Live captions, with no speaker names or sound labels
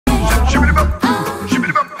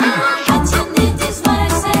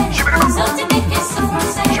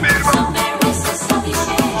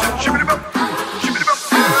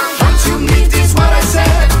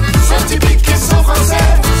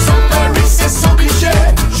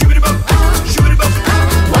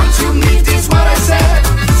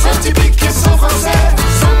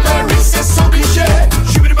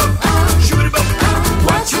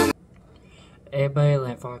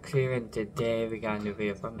and today we got a new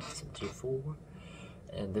video from SMG4,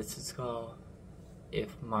 and this is called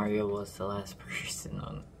If Mario Was the Last Person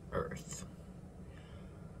on Earth.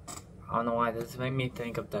 I don't know why this made me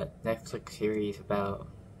think of that Netflix series about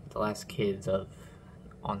the last kids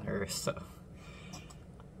on Earth, so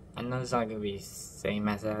I know it's not going to be the same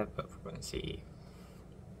as that, but we're going to see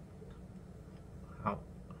how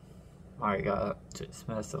Mario got up to this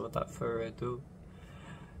mess. So without further ado,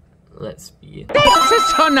 let's begin. This is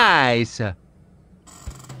so nice!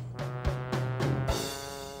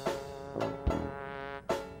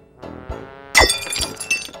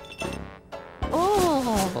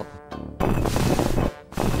 Oh!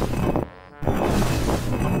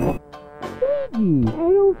 Luigi, I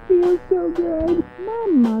don't feel so good.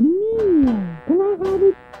 Mamma mia! Can I have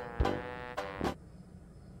it?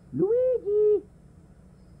 Luigi!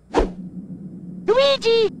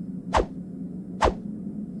 Luigi!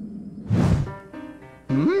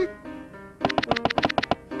 Hmm?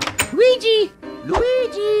 Luigi!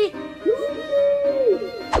 Luigi!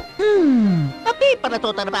 Tapi para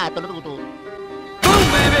to tarbato na tuto. Boom,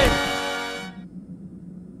 baby!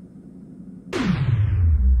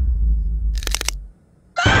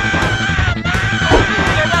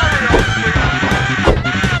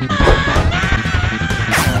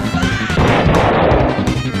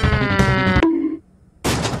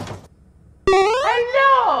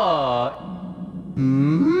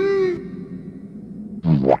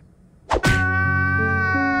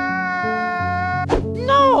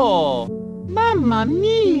 No! Mamma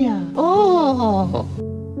mia! Oh!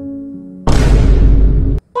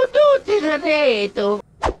 O tutti da detto!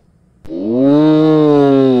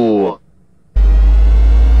 Oh!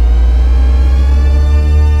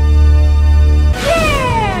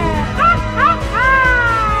 Yeah! Ha ha ha!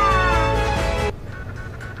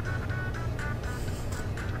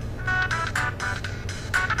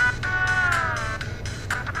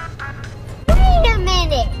 Wait a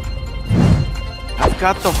minute! I've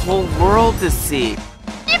got the whole world to see.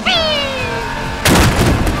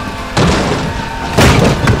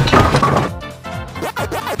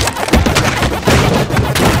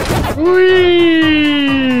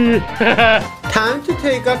 Whee! Time to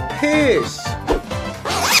take a piss.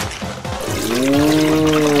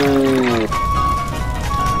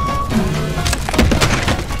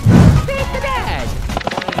 Take the bag!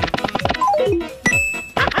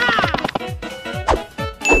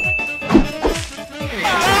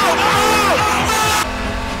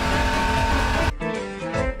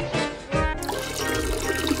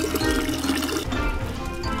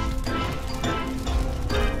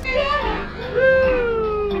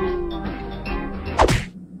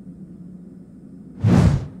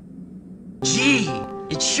 Gee,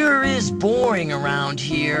 it sure is boring around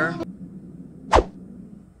here.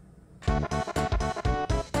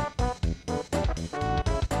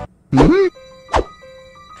 Hmm?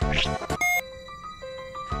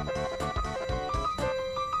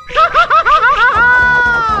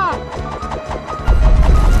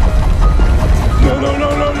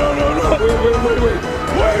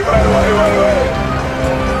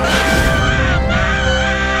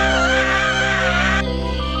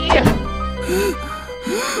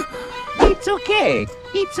 It's okay.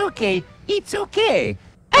 It's okay. It's okay.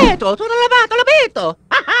 Eto, tu l'hai lavato, l'ho detto.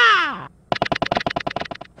 Ah!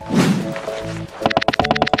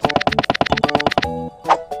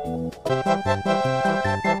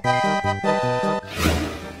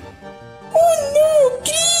 Oh no,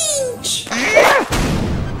 Grinch!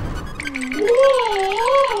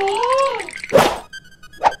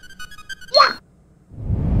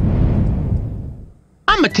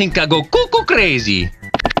 I'ma think I go cuckoo crazy.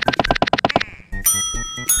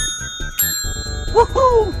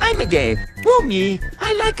 Woohoo! I'm a gay. Woo me!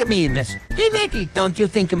 I like memes. Hey Betty, don't you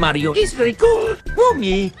think Mario is very cool? Woo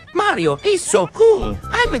me! Mario is so cool.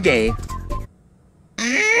 I'm a gay.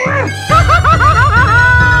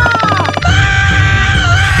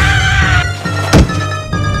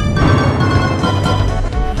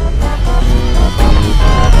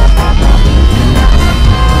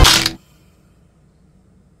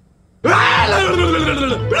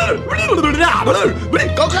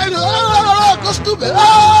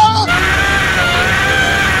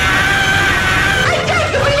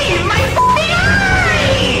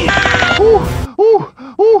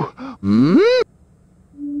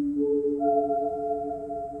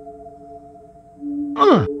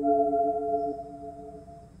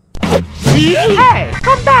 Hey,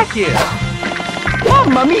 come back here!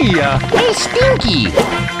 Mamma mia! Hey, Stinky!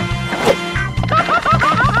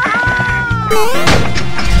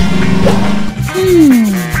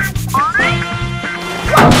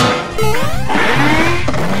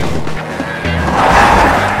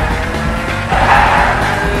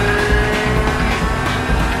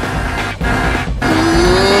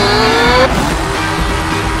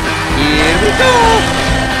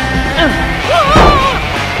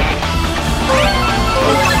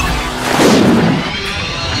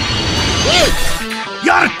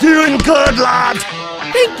 Doing good, lad!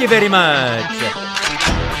 Thank you very much.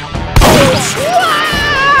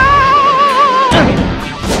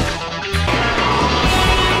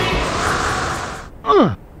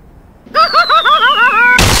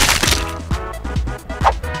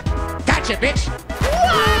 Gotcha, bitch!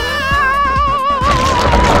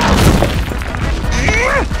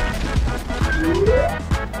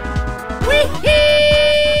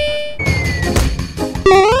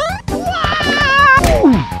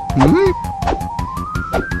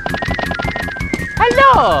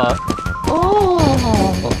 Hello.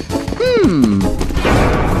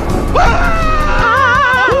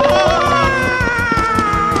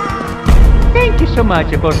 Thank you so much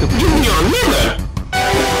for the.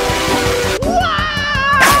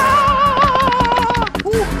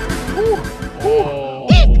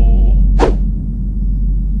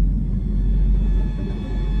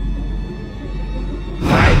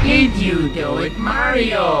 Why did you do it,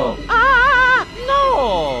 Mario?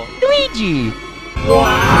 No, Luigi.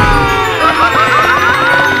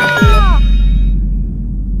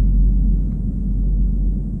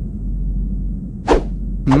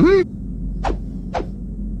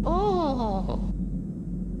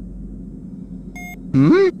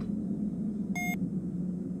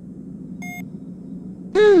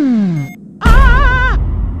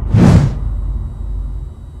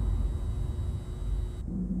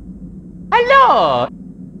 Hello.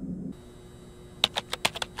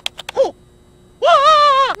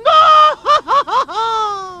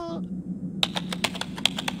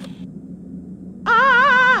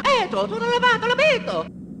 Sono lavato, l'ho visto!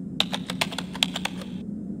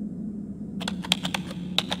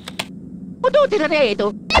 Ho tutti da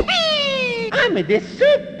detto! I'm the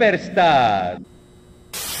superstar.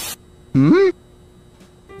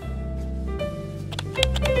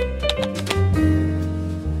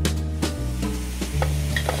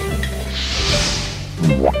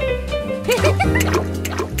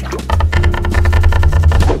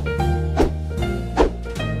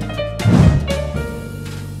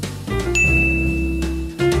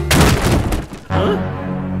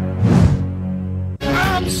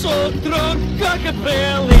 I'm so drunk, I can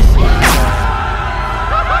barely see.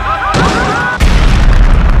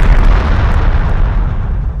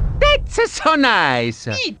 That's so nice.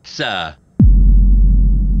 Pizza!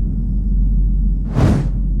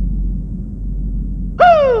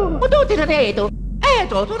 Ho tutti da detto!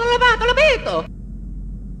 Sono lavato, l'ho visto!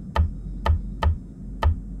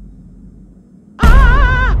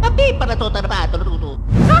 La pippa da tutto lavato, tutto!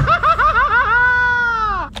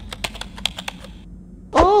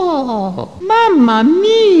 Oh, mamma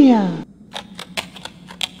mia!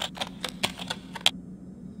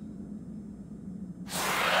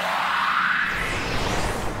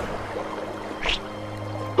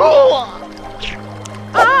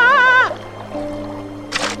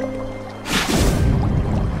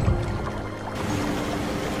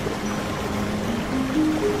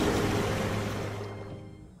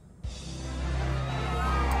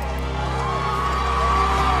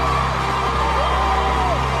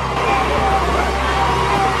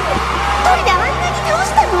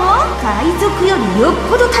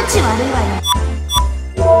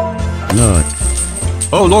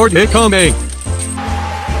 Oh Lord, they're coming!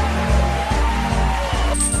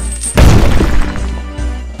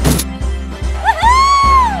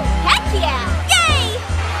 Heck yeah! Yay!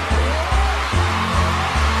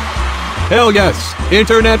 Hell yes!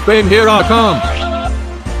 Internet fame, here I come!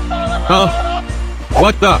 Huh?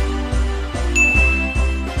 What the?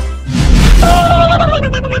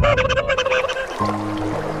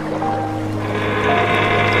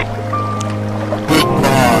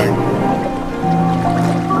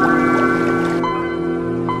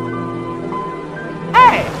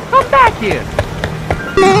 Hey, come back here.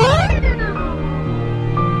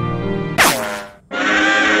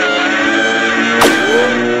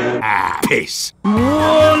 Peace!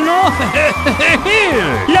 Oh no!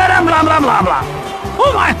 Blah blah blah blah blah.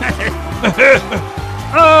 Oh my!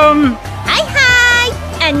 Hi hi!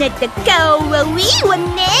 And at the go wee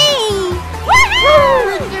one name!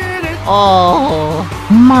 Oh,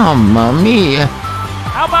 mamma mia!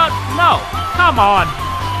 How about no? Come on.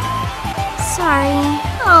 Sorry.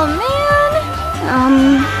 Oh man.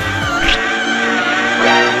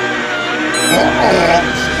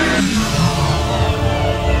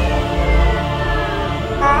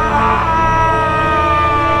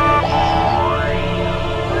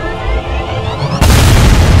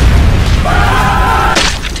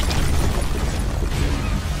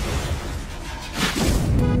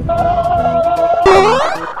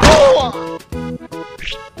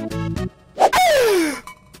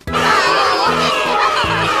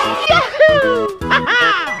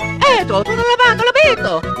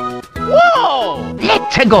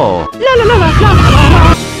 to go. La la la la la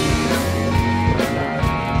la.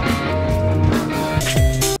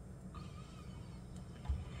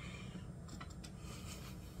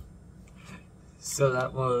 So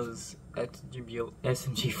that was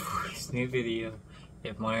SMG4's new video,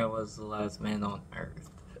 If Mario Was the Last Man on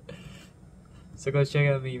Earth. So go check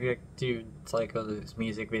out me react to Psycho's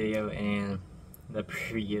music video and the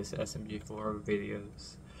previous SMG4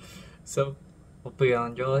 videos. So, hope you all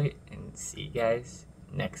enjoy and see you guys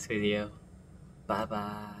next video. Bye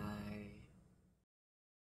bye.